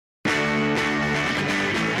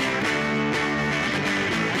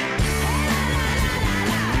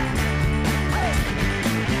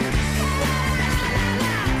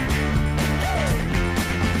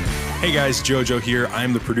Hey guys, JoJo here.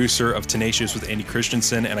 I'm the producer of Tenacious with Andy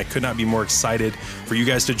Christensen, and I could not be more excited for you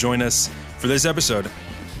guys to join us for this episode.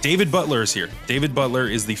 David Butler is here. David Butler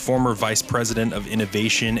is the former Vice President of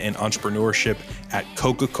Innovation and Entrepreneurship at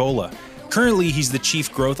Coca-Cola. Currently, he's the Chief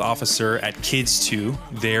Growth Officer at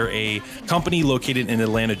Kids2. They're a company located in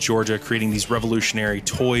Atlanta, Georgia, creating these revolutionary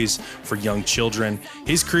toys for young children.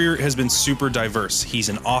 His career has been super diverse. He's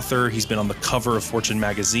an author, he's been on the cover of Fortune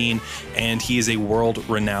magazine, and he is a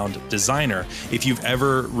world-renowned designer. If you've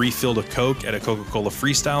ever refilled a Coke at a Coca-Cola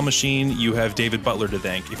Freestyle machine, you have David Butler to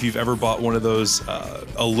thank. If you've ever bought one of those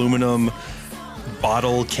aluminum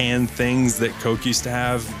bottle can things that Coke used to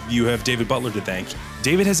have, you have David Butler to thank.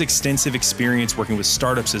 David has extensive experience working with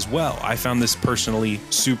startups as well. I found this personally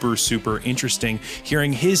super interesting,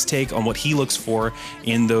 hearing his take on what he looks for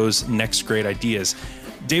in those next great ideas.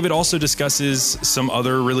 David also discusses some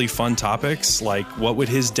other really fun topics, like what would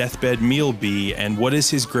his deathbed meal be and what is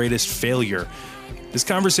his greatest failure. This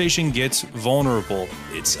conversation gets vulnerable.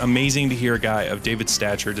 It's amazing to hear a guy of David's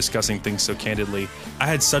stature discussing things so candidly. I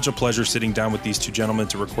had such a pleasure sitting down with these two gentlemen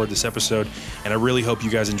to record this episode, and I really hope you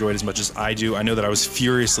guys enjoyed as much as I do. I know that I was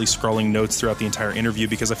furiously scrolling notes throughout the entire interview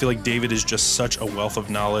because I feel like David is just such a wealth of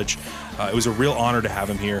knowledge. It was a real honor to have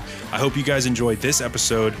him here. I hope you guys enjoyed this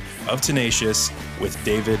episode of Tenacious with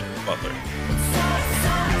David Butler.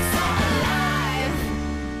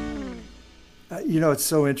 It's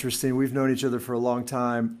so interesting. We've known each other for a long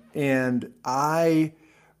time. And I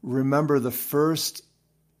remember the first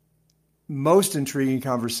most intriguing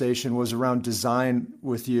conversation was around design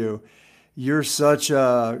with you. You're such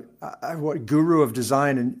a guru of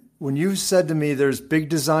design. And when you said to me, there's big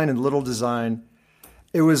design and little design,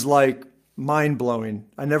 it was like mind blowing.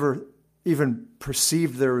 I never even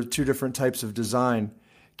perceived there were two different types of design.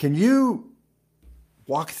 Can you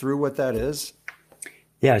walk through what that is?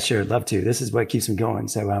 Yeah, sure. Love to. This is what keeps me going.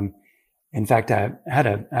 So, in fact, I have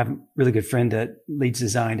a really good friend that leads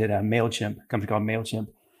design at MailChimp, a company called MailChimp.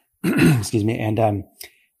 Excuse me. And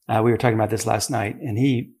we were talking about this last night, and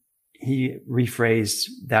he rephrased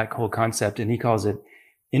that whole concept, and he calls it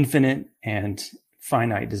infinite and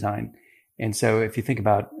finite design. And so, if you think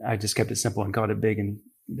about, I just kept it simple and called it big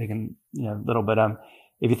and little. But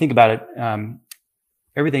if you think about it,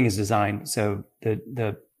 everything is designed. So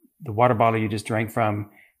the water bottle you just drank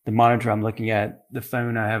from, the monitor I'm looking at, the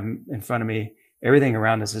phone I have in front of me, everything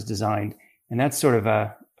around us is designed. And that's sort of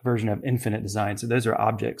a version of infinite design. So those are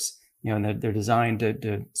objects, and they're designed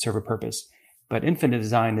to serve a purpose. But infinite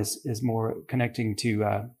design is more connecting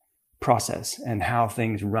to process and how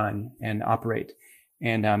things run and operate.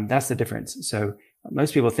 And that's the difference. So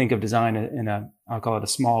most people think of design in I'll call it a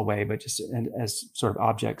small way, but just as sort of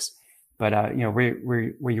objects. But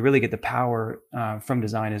where you really get the power from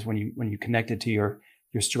design is when you connect it to your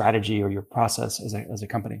strategy or your process as a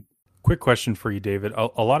company. Quick question for you, David.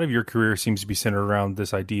 A lot of your career seems to be centered around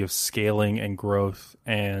this idea of scaling and growth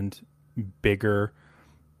and bigger.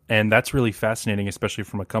 And that's really fascinating, especially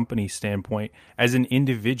from a company standpoint. As an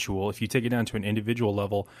individual, if you take it down to an individual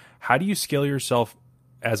level, how do you scale yourself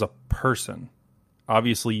as a person?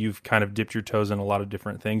 Obviously, you've kind of dipped your toes in a lot of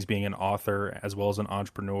different things, being an author as well as an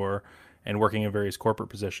entrepreneur and working in various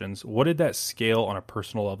corporate positions. What did that scale on a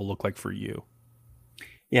personal level look like for you?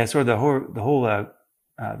 Yeah, sort of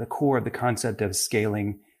the core of the concept of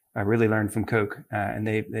scaling, I really learned from Coke, and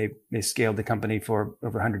they scaled the company for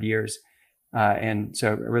over 100 years, and so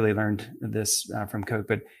I really learned this from Coke.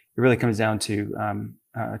 But it really comes down to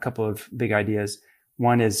a couple of big ideas.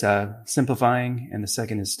 One is simplifying, and the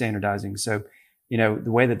second is standardizing. So, the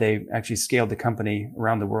way that they actually scaled the company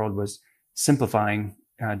around the world was simplifying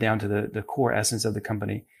down to the core essence of the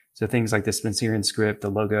company. So things like the Spencerian script, the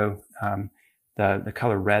logo, the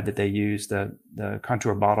color red that they use, the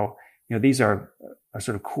contour bottle, these are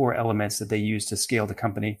sort of core elements that they use to scale the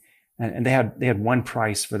company. And they had one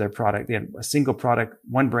price for their product. They had a single product,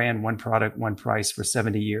 one brand, one product, one price for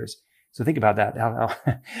 70 years. So think about that,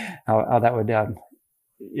 how that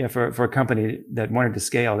would, for a company that wanted to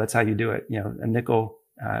scale, that's how you do it. A nickel,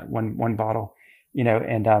 one bottle,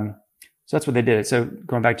 so that's what they did. So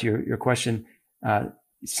going back to your question,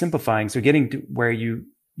 simplifying. So getting to where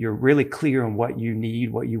you're really clear on what you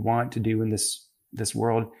need, what you want to do in this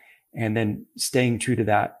world, and then staying true to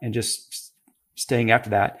that and just staying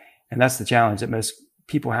after that. And that's the challenge that most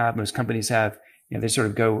people have, most companies have. They sort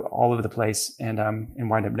of go all over the place and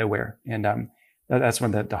wind up nowhere. And that's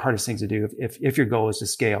one of the hardest things to do if your goal is to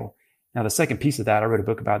scale. Now, the second piece of that, I wrote a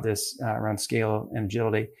book about this around scale and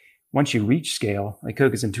agility. Once you reach scale, like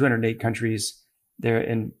Coke is in 208 countries, they're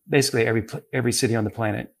in basically every city on the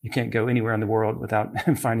planet. You can't go anywhere in the world without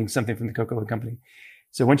finding something from the Coca-Cola company.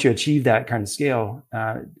 So once you achieve that kind of scale,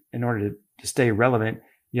 in order to stay relevant,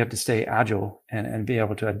 you have to stay agile and be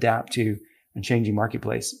able to adapt to a changing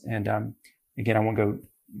marketplace. And again, I won't go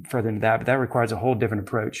further into that, but that requires a whole different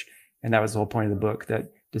approach. And that was the whole point of the book,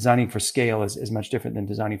 that designing for scale is much different than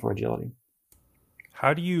designing for agility.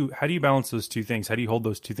 How do you balance those two things? How do you hold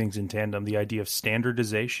those two things in tandem? The idea of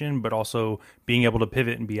standardization, but also being able to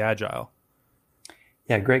pivot and be agile.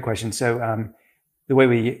 Yeah, great question. So the way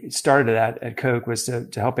we started that at Coke was to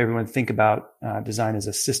help everyone think about design as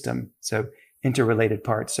a system. So interrelated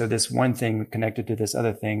parts. So this one thing connected to this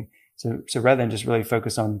other thing. So rather than just really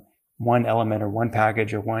focus on one element or one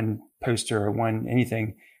package or one poster or one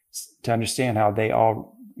anything, to understand how they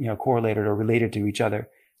all, correlated or related to each other.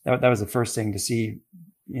 That was the first thing to see,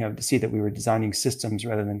 to see that we were designing systems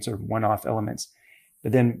rather than sort of one-off elements.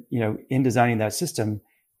 But then, in designing that system,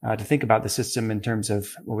 to think about the system in terms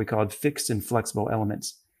of what we called fixed and flexible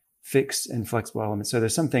elements. Fixed and flexible elements. So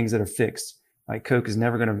there's some things that are fixed, like Coke is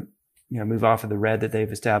never going to, move off of the red that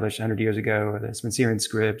they've established 100 years ago, or the Spencerian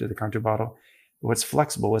script or the Contro bottle. But what's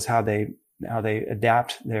flexible is how they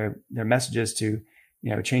adapt their messages to,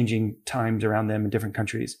 changing times around them in different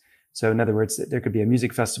countries. So in other words, there could be a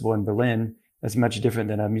music festival in Berlin that's much different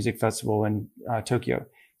than a music festival in Tokyo.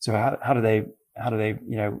 So how do they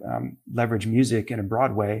leverage music in a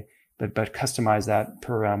broad way, but customize that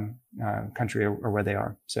per country or where they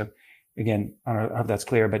are. So again, I hope that's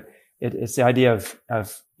clear, but it's the idea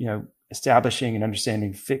of establishing and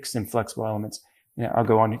understanding fixed and flexible elements. I'll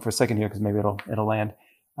go on for a second here because maybe it'll land.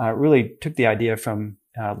 Really took the idea from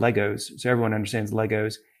Legos. So everyone understands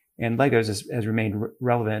Legos, and Legos has remained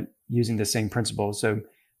relevant using the same principles. So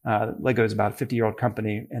Lego is about a 50-year-old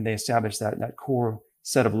company, and they established that core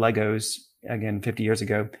set of Legos, again, 50 years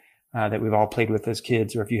ago, that we've all played with as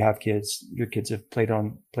kids, or if you have kids, your kids have played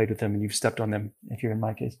with them and you've stepped on them, if you're in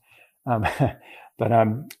my case. But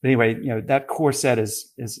anyway, that core set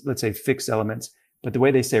is, let's say, fixed elements, but the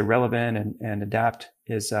way they stay relevant and adapt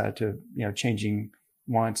is to, changing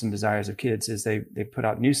wants and desires of kids, is they put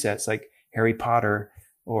out new sets like Harry Potter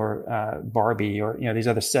or Barbie, or these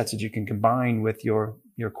other sets that you can combine with your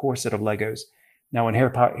core set of Legos. Now, when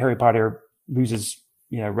Harry Potter loses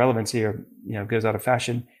relevancy or goes out of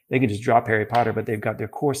fashion, they can just drop Harry Potter, but they've got their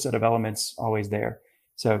core set of elements always there.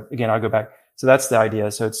 So again, I'll go back. So that's the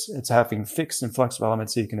idea. So it's having fixed and flexible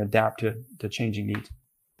elements so you can adapt to changing needs.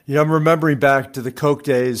 I'm remembering back to the Coke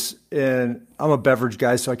days, and I'm a beverage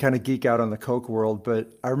guy, so I kind of geek out on the Coke world.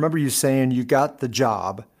 But I remember you saying you got the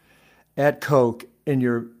job at Coke, and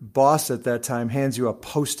your boss at that time hands you a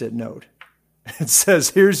Post-it note. It says,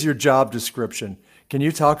 "Here's your job description." Can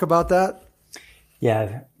you talk about that?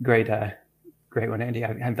 Yeah, great one, Andy. I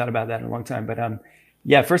hadn't thought about that in a long time. But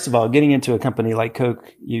first of all, getting into a company like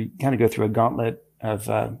Coke, you kind of go through a gauntlet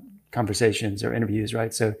of conversations or interviews,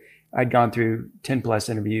 right? So I'd gone through 10 plus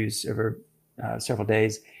interviews over several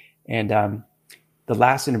days. And the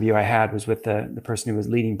last interview I had was with the person who was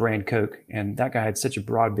leading brand Coke. And that guy had such a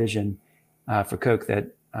broad vision for Coke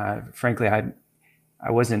that frankly,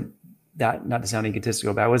 I wasn't that, not to sound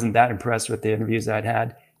egotistical, but I wasn't that impressed with the interviews that I'd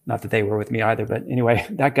had. Not that they were with me either, but anyway,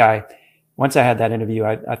 that guy, once I had that interview,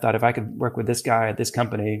 I thought if I could work with this guy at this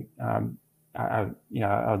company, I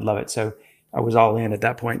would love it. So I was all in at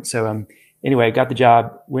that point. So, anyway, I got the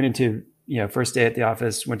job, went into, first day at the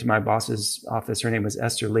office, went to my boss's office. Her name was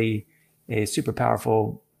Esther Lee, a super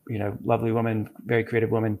powerful, lovely woman, very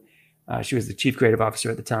creative woman. She was the chief creative officer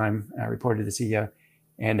at the time, reported to the CEO.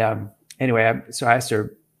 And, anyway, so I asked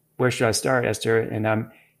her, where should I start, Esther? And,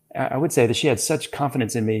 I would say that she had such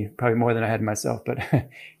confidence in me, probably more than I had in myself, but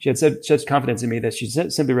she had such confidence in me that she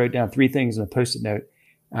simply wrote down 3 things on a Post-it note.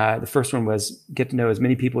 The first one was get to know as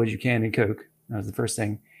many people as you can in Coke. That was the first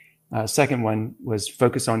thing. Second one was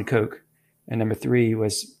focus on Coke. And number 3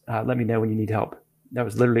 was let me know when you need help. That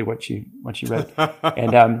was literally what she wrote.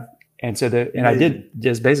 And so I did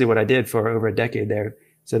just basically what I did for over a decade there.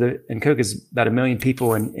 And Coke is about 1 million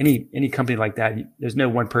people, and any company like that, there's no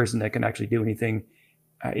one person that can actually do anything,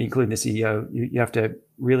 including the CEO. You have to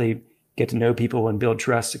really get to know people and build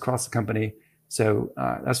trust across the company. So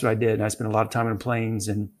that's what I did. And I spent a lot of time on planes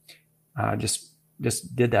and just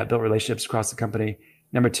did that, built relationships across the company.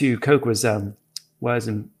 Number 2, Coke was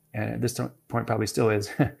and at this point probably still is,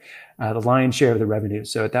 the lion's share of the revenue.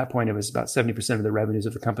 So at that point, it was about 70% of the revenues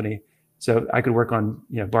of the company. So I could work on,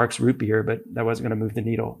 Barq's root beer, but that wasn't going to move the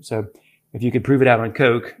needle. So if you could prove it out on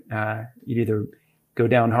Coke, you'd either go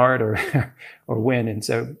down hard or win. And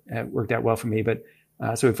so it worked out well for me. But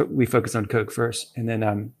so we focused on Coke first, and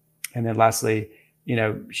then lastly,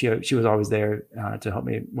 she was always there to help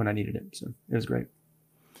me when I needed it. So it was great.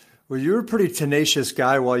 Well, you were a pretty tenacious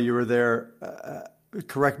guy while you were there.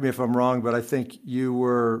 correct me if I'm wrong, but I think you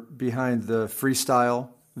were behind the freestyle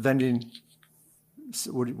vending.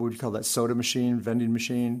 What do you call that? Soda machine, vending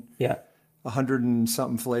machine. Yeah. 100 and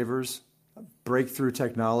something flavors, breakthrough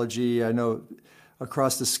technology. I know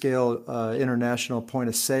across the scale, international point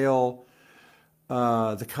of sale,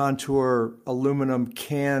 the Contour aluminum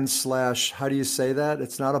can / how do you say that?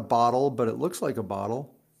 It's not a bottle, but it looks like a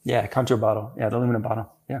bottle. Yeah, Contour bottle. Yeah, the aluminum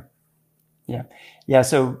bottle. Yeah.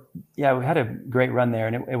 So yeah, we had a great run there,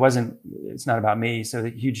 and it's not about me. So the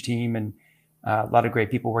huge team and a lot of great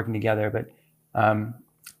people working together. But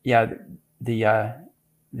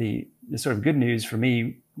the sort of good news for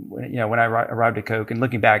me, when I arrived at Coke, and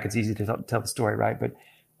looking back, it's easy to tell the story, right? But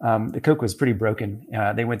the Coke was pretty broken.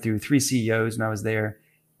 They went through 3 CEOs when I was there,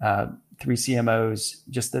 3 CMOs.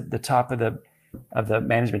 Just the top of the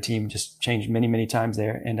management team just changed many, many times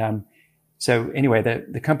there. And so anyway,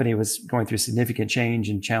 the company was going through significant change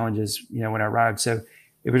and challenges, when I arrived. So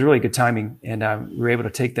it was really good timing, and we were able to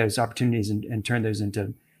take those opportunities and turn those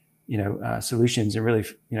into, solutions, and really,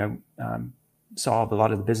 solve a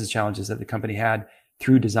lot of the business challenges that the company had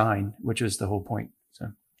through design, which was the whole point. So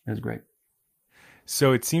it was great.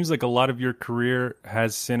 So it seems like a lot of your career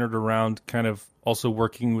has centered around kind of also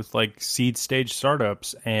working with like seed stage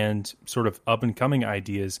startups and sort of up and coming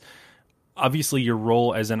ideas. Obviously, your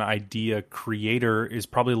role as an idea creator is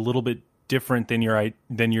probably a little bit different than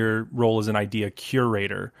your role as an idea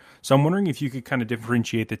curator. So I'm wondering if you could kind of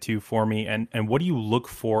differentiate the two for me, and what do you look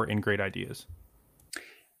for in great ideas?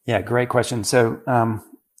 Yeah, great question. So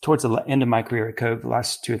towards the end of my career at Coke, the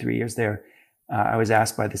last 2 or 3 years there, I was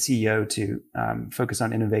asked by the CEO to focus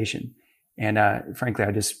on innovation. And frankly,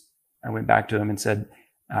 I went back to him and said,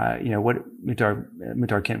 what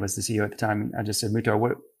Muhtar Kent was the CEO at the time. And I just said, Muhtar,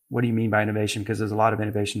 what do you mean by innovation? Because there's a lot of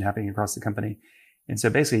innovation happening across the company. And so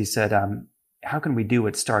basically he said, how can we do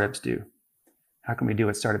what startups do? How can we do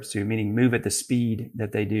what startups do? Meaning move at the speed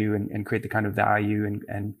that they do and create the kind of value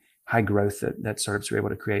and high growth that startups are able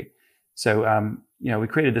to create. So, we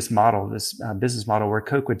created this model, this business model where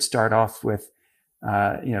Coke would start off with,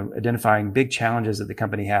 identifying big challenges that the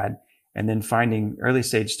company had, and then finding early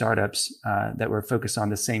stage startups that were focused on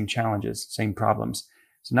the same challenges, same problems.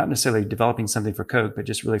 So not necessarily developing something for Coke, but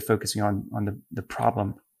just really focusing on the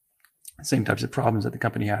problem, same types of problems that the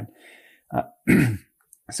company had.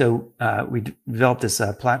 So we developed this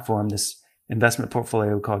platform, this investment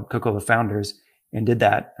portfolio called Coca-Cola Founders, and did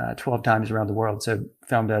that 12 times around the world. So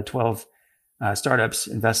found 12 startups,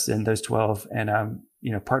 invested in those 12, and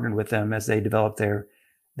partnered with them as they developed their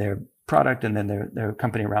product and then their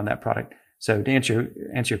company around that product. So to answer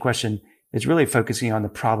your question, it's really focusing on the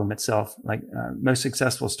problem itself. Like most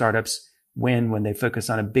successful startups win when they focus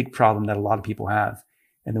on a big problem that a lot of people have,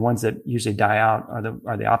 and the ones that usually die out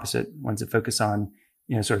are the opposite ones that focus on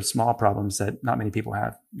sort of small problems that not many people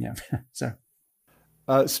have. So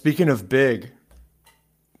speaking of big,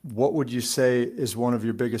 what would you say is one of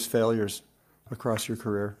your biggest failures across your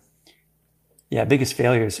career? Yeah, biggest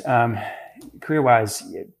failures. Career-wise,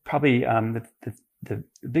 probably the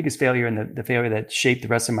biggest failure and the failure that shaped the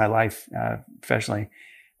rest of my life professionally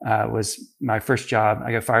was my first job.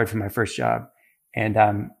 I got fired from my first job. And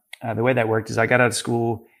the way that worked is I got out of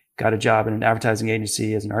school, got a job in an advertising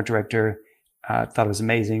agency as an art director. Thought it was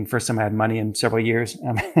amazing. First time I had money in several years.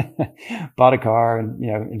 Bought a car and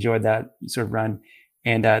enjoyed that sort of run.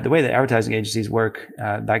 And the way that advertising agencies work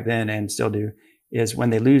back then and still do is when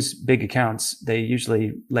they lose big accounts, they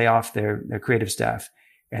usually lay off their creative staff.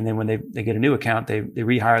 And then when they get a new account, they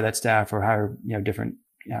rehire that staff or hire different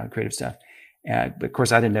creative staff. But of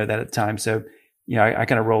course, I didn't know that at the time. So I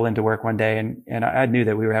kind of roll into work one day and I knew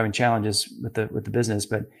that we were having challenges with the business,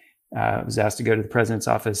 but I was asked to go to the president's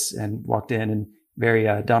office and walked in, and very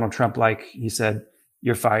Donald Trump-like, he said,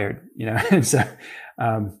 "You're fired." And so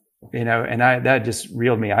and that just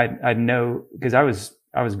reeled me. I know, because I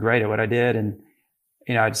was great at what I did, and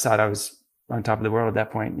I just thought I was on top of the world at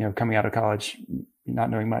that point. Coming out of college, not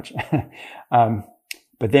knowing much.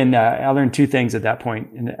 But then I learned 2 things at that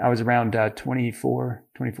point, and I was around 24,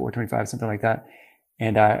 25, something like that.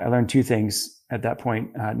 And I learned 2 things at that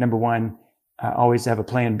point. Number one, always to have a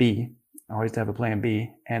plan B.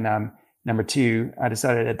 And number 2, I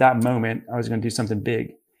decided at that moment I was going to do something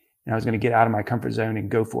big, and I was going to get out of my comfort zone and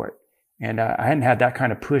go for it. And I hadn't had that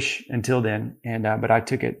kind of push until then, but I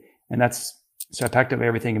took it, and so I packed up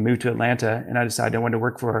everything and moved to Atlanta, and I decided I wanted to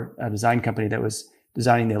work for a design company that was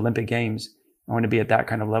designing the Olympic Games. I wanted to be at that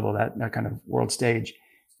kind of level, that kind of world stage.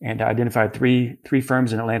 And I identified three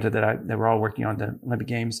firms in Atlanta that were all working on the Olympic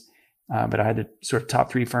Games. But I had the sort of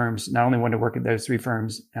top 3 firms. Not only wanted to work at those 3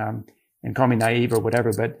 firms, and call me naive or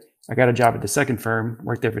whatever, but I got a job at the second firm,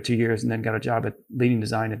 worked there for 2 years, and then got a job at leading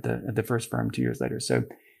design at the first firm 2 years later. So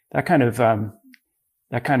that kind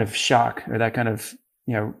of shock, or that kind of,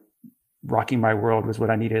 rocking my world, was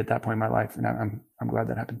what I needed at that point in my life. And I'm glad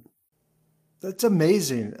that happened. That's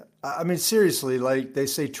amazing. I mean, seriously, like they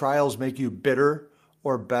say, trials make you bitter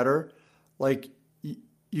or better. Like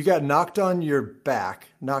you got knocked on your back,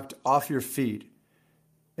 knocked off your feet.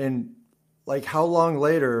 And like how long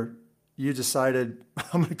later you decided,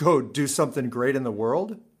 I'm going to go do something great in the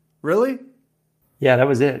world? Really? Yeah, that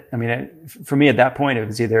was it. I mean, for me at that point, it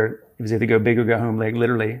was either go big or go home, like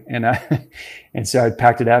literally. And and so I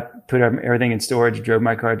packed it up, put everything in storage, drove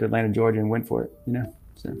my car to Atlanta, Georgia, and went for it.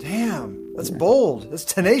 So. Damn, that's bold. That's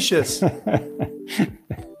tenacious.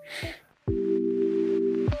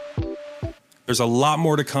 There's a lot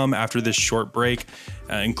more to come after this short break,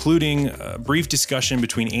 including a brief discussion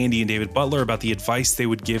between Andy and David Butler about the advice they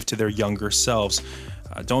would give to their younger selves.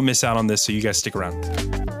 Don't miss out on this, so you guys stick around.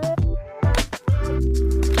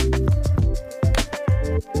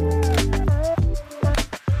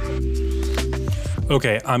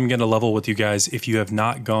 Okay, I'm going to level with you guys. If you have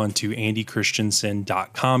not gone to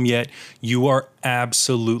andychristiansen.com yet, you are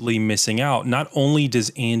absolutely missing out. Not only does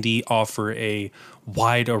Andy offer a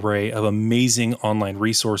wide array of amazing online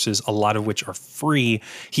resources, a lot of which are free,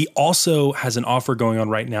 he also has an offer going on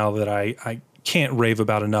right now that I can't rave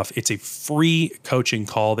about enough. It's a free coaching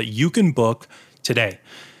call that you can book today.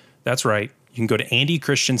 That's right. You can go to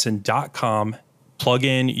andychristiansen.com, plug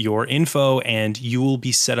in your info, and you will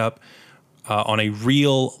be set up on a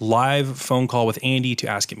real live phone call with Andy to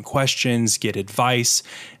ask him questions, get advice,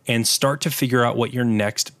 and start to figure out what your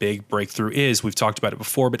next big breakthrough is. We've talked about it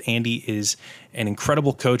before, but Andy is an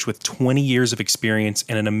incredible coach with 20 years of experience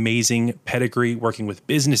and an amazing pedigree working with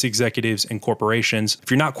business executives and corporations.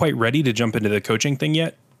 If you're not quite ready to jump into the coaching thing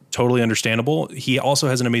yet, totally understandable. He also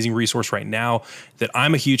has an amazing resource right now that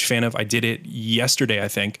I'm a huge fan of. I did it yesterday, I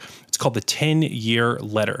think. It's called the 10-Year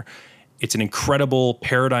Letter. It's an incredible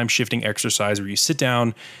paradigm shifting exercise where you sit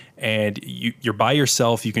down and you're by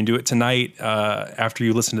yourself. You can do it tonight after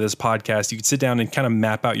you listen to this podcast. You can sit down and kind of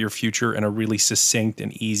map out your future in a really succinct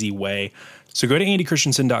and easy way. So go to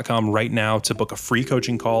andychristiansen.com right now to book a free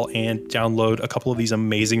coaching call and download a couple of these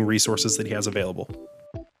amazing resources that he has available.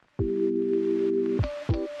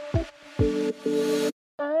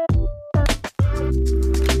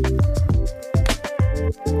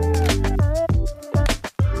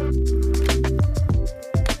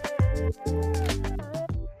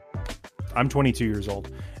 I'm 22 years old,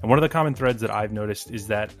 and one of the common threads that I've noticed is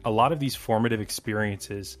that a lot of these formative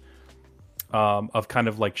experiences of kind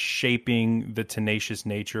of like shaping the tenacious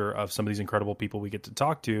nature of some of these incredible people we get to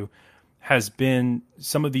talk to has been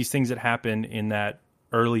some of these things that happen in that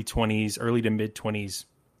early 20s, early to mid 20s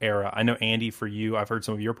era. I know, Andy, for you, I've heard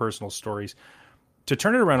some of your personal stories. To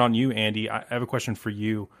turn it around on you, Andy, I have a question for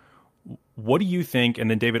you. What do you think, and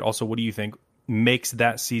then David, also, what do you think makes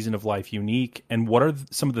that season of life unique? And what are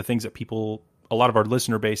some of the things that a lot of our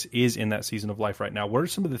listener base is in that season of life right now? What are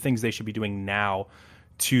some of the things they should be doing now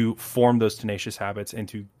to form those tenacious habits and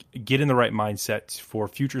to get in the right mindset for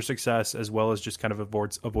future success, as well as just kind of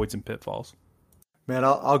avoid some pitfalls? Man,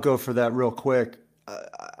 I'll go for that real quick.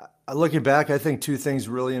 Looking back, I think two things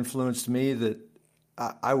really influenced me that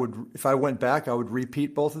I would, if I went back, I would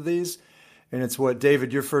repeat both of these. And it's what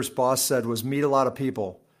David, your first boss, said was meet a lot of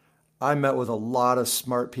people. I met with a lot of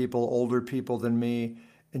smart people, older people than me,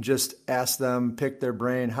 and just asked them, pick their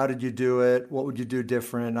brain. How did you do it? What would you do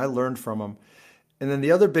different? And I learned from them. And then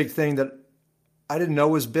the other big thing that I didn't know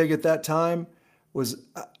was big at that time was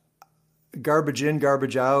garbage in,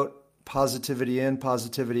 garbage out, positivity in,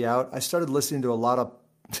 positivity out. I started listening to a lot of,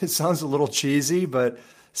 it sounds a little cheesy, but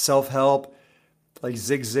self-help, like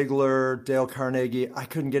Zig Ziglar, Dale Carnegie. I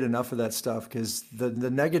couldn't get enough of that stuff because the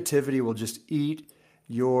negativity will just eat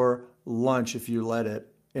your lunch if you let it.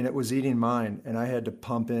 And it was eating mine. And I had to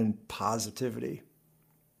pump in positivity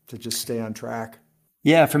to just stay on track.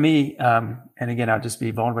 Yeah, for me, and again, I'll just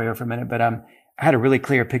be vulnerable for a minute, but I had a really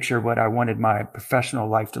clear picture of what I wanted my professional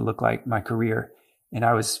life to look like, my career. And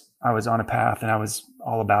I was on a path and I was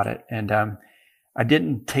all about it. And I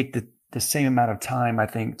didn't take the same amount of time, I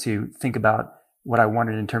think, to think about what I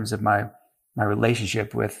wanted in terms of my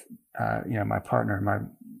relationship with my partner,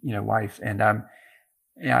 my wife. And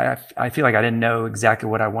I feel like I didn't know exactly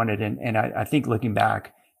what I wanted. And I think looking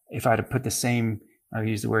back, if I had put the same, I'll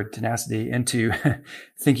use the word tenacity, into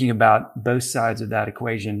thinking about both sides of that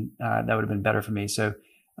equation, that would have been better for me. So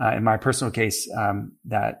in my personal case,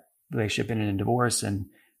 that relationship ended in divorce, and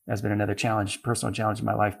that's been another personal challenge in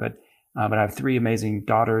my life. But I have three amazing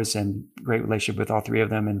daughters and great relationship with all three of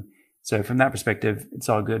them. And So from that perspective, it's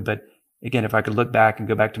all good. But again, if I could look back and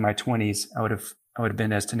go back to my 20s, I would have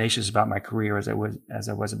been as tenacious about my career as I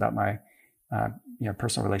was about my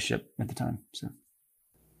personal relationship at the time. So,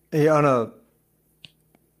 hey, on a,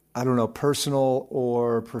 I don't know, personal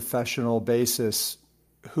or professional basis,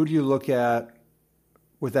 who do you look at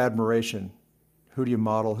with admiration? Who do you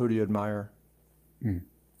model? Who do you admire?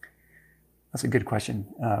 That's a good question.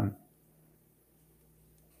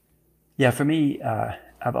 For me,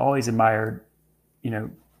 I've always admired,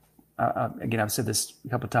 again, I've said this a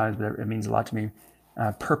couple of times, but it means a lot to me.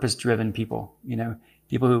 Purpose-driven people,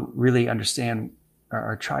 people who really understand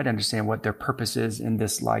or try to understand what their purpose is in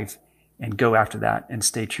this life and go after that and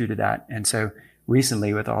stay true to that. And so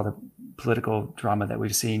recently, with all the political drama that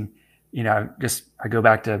we've seen, I go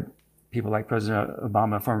back to people like President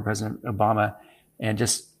Obama, former President Obama, and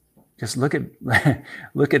just look at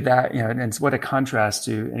that, and it's what a contrast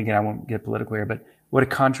to, and again, I won't get political here, but what a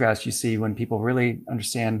contrast you see when people really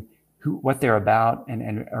understand what they're about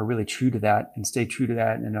and are really true to that and stay true to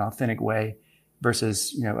that in an authentic way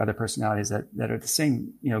versus, other personalities that are at the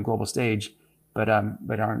same, global stage, but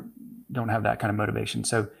don't have that kind of motivation.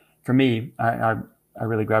 So for me, I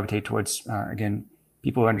really gravitate towards, again,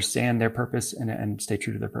 people who understand their purpose and stay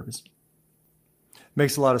true to their purpose.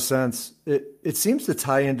 Makes a lot of sense. It seems to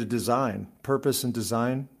tie into design, purpose and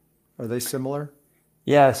design. Are they similar?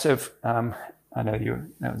 Yeah. So I know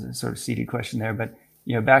that was a sort of seeded question there, but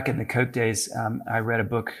back in the Coke days, I read a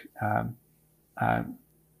book.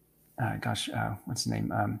 What's the name?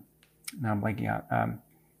 Now I'm blanking out.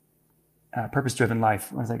 Purpose-Driven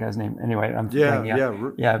Life. What's that guy's name? Anyway,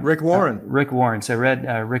 Rick Warren. Rick Warren. So I read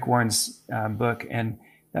Rick Warren's book, and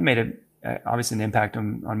that made obviously an impact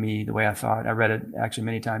on me the way I thought. I read it actually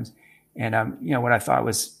many times, and what I thought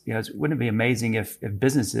was, wouldn't it be amazing if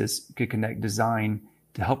businesses could connect design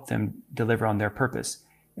to help them deliver on their purpose?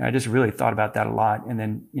 And I just really thought about that a lot. And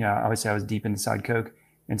then, obviously I was deep inside Coke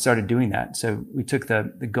and started doing that. So we took the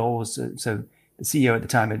goals. So the CEO at the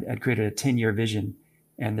time had created a 10-year vision,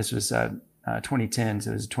 and this was 2010,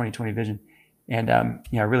 so it was a 2020 vision. And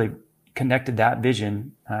I really connected that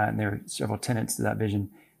vision, and there were several tenets to that vision,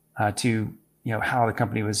 to how the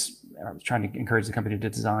company was trying to encourage the company to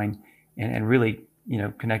design, and really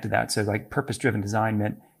connected that. So like purpose-driven design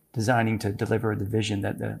meant designing to deliver the vision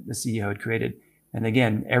that the CEO had created. And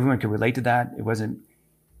again, everyone could relate to that. It wasn't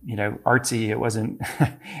artsy. It wasn't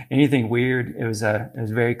anything weird. It was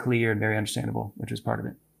very clear and very understandable, which was part of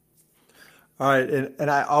it. All right.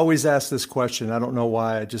 And I always ask this question. I don't know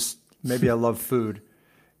why. Maybe I love food.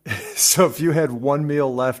 So if you had one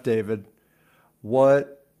meal left, David,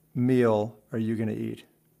 what meal are you going to eat?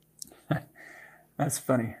 That's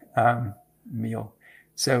funny. Meal.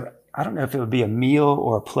 So I don't know if it would be a meal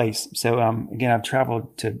or a place. So again, I've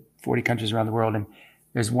traveled to 40 countries around the world, and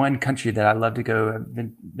there's one country that I love to go. I've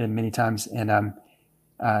been many times, and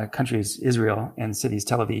country is Israel, and the city is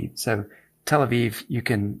Tel Aviv. So Tel Aviv, you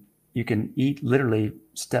can eat literally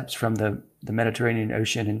steps from the Mediterranean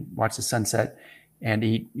Ocean and watch the sunset, and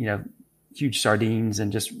eat huge sardines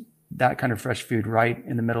and just that kind of fresh food right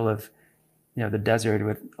in the middle of the desert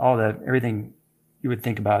with everything you would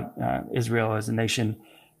think about Israel as a nation.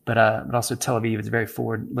 But also Tel Aviv is a very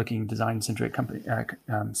forward-looking, design-centric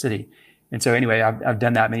city. And so anyway, I've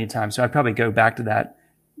done that many times. So I'd probably go back to that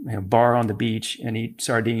bar on the beach and eat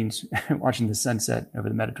sardines watching the sunset over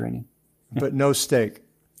the Mediterranean. But no steak.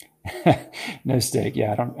 No steak.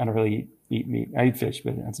 Yeah, I don't really eat meat. I eat fish,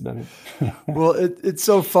 but that's about it. Well, it's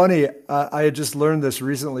so funny. I had just learned this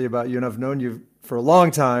recently about you, and I've known you for a long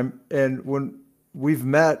time. And when we've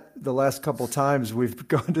met the last couple of times, we've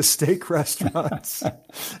gone to steak restaurants,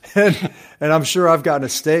 and I'm sure I've gotten a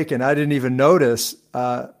steak and I didn't even notice.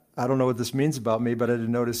 I don't know what this means about me, but I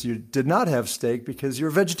didn't notice you did not have steak because you're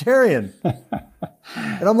a vegetarian.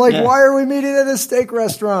 And I'm like, Why are we meeting at a steak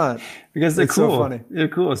restaurant? Because they're cool. So funny. They're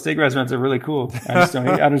cool. Steak restaurants are really cool. I just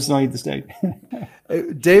don't eat the steak.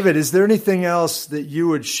 David, is there anything else that you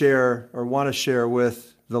would share or want to share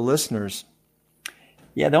with the listeners?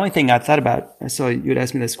 Yeah, the only thing I thought about, so you had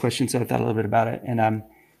asked me this question, so I thought a little bit about it. And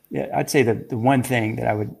I'd say the one thing that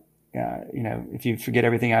I would, if you forget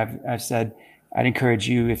everything I've said, I'd encourage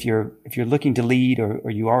you, if you're looking to lead or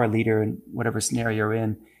you are a leader in whatever scenario you're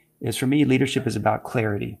in, is for me, leadership is about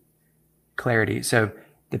clarity. Clarity. So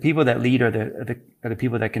the people that lead are the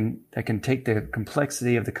people that can take the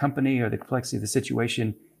complexity of the company or the complexity of the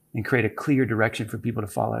situation and create a clear direction for people to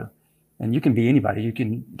follow. And you can be anybody.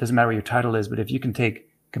 Doesn't matter what your title is, but if you can take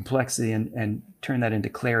complexity and turn that into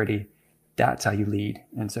clarity, that's how you lead.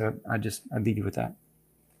 And so I'd lead you with that.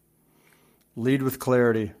 Lead with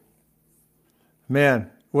clarity.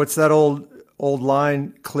 Man, what's that old old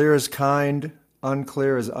line, clear as kind,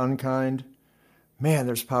 unclear as unkind. Man,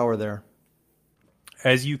 there's power there.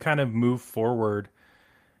 As you kind of move forward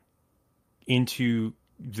into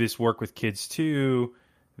this work with Kids Too,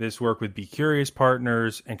 this work with Be Curious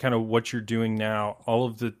Partners, and kind of what you're doing now, all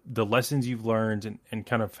of the lessons you've learned and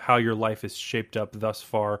kind of how your life is shaped up thus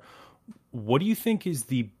far, what do you think is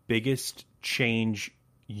the biggest change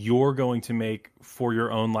you're going to make for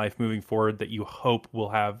your own life moving forward that you hope will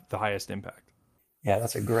have the highest impact? Yeah,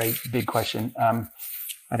 that's a great big question.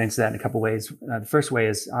 I'd answer that in a couple ways. The first way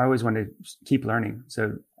is I always want to keep learning.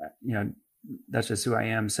 So, that's just who I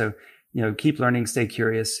am. So, keep learning, stay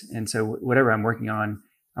curious. And so whatever I'm working on,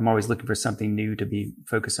 I'm always looking for something new to be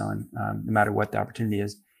focused on, no matter what the opportunity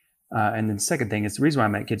is. And then the second thing is the reason why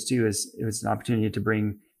I'm at Kids Too is it was an opportunity to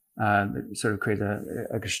bring, sort of create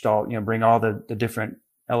a gestalt, bring all the different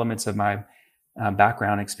elements of my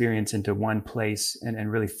background experience into one place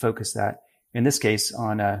and really focus that, in this case,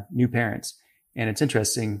 on new parents. And it's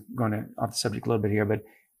interesting, going off the subject a little bit here, but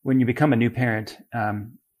when you become a new parent,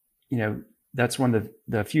 that's one of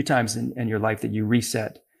the few times in your life that you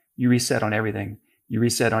reset. You reset on everything. You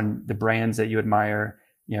reset on the brands that you admire,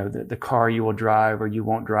 the car you will drive or you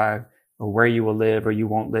won't drive, or where you will live or you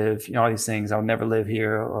won't live, all these things. I'll never live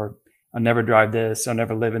here, or I'll never drive this. I'll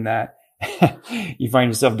never live in that. You find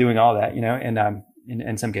yourself doing all that, and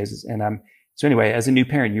in some cases. And so anyway, as a new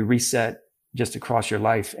parent, you reset just across your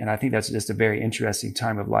life. And I think that's just a very interesting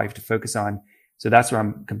time of life to focus on. So that's where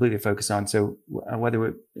I'm completely focused on. So whether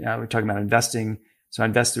we're talking about investing, so I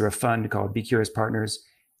invest through a fund called Be Curious Partners,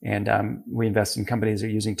 and we invest in companies that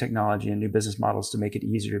are using technology and new business models to make it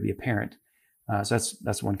easier to be a parent. So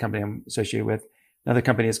that's one company I'm associated with. Another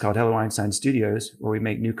company is called Hello Einstein Studios, where we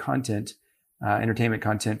make new content, entertainment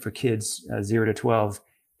content for kids 0 to 12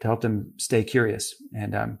 to help them stay curious.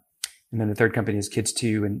 And then the third company is Kids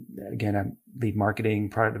Too. And again, I lead marketing,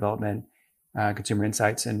 product development, consumer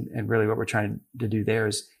insights. And really what we're trying to do there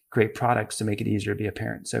is create products to make it easier to be a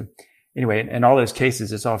parent. So anyway, in all those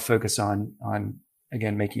cases, it's all focused on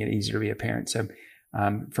again, making it easier to be a parent. So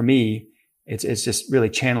for me, it's just really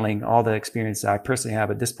channeling all the experience that I personally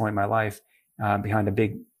have at this point in my life behind a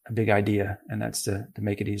big idea. And that's to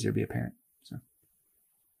make it easier to be a parent. So.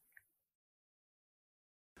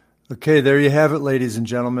 Okay, there you have it, ladies and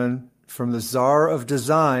gentlemen. From the Czar of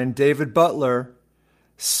Design, David Butler,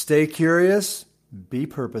 stay curious, be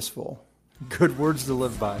purposeful. Good words to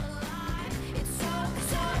live by.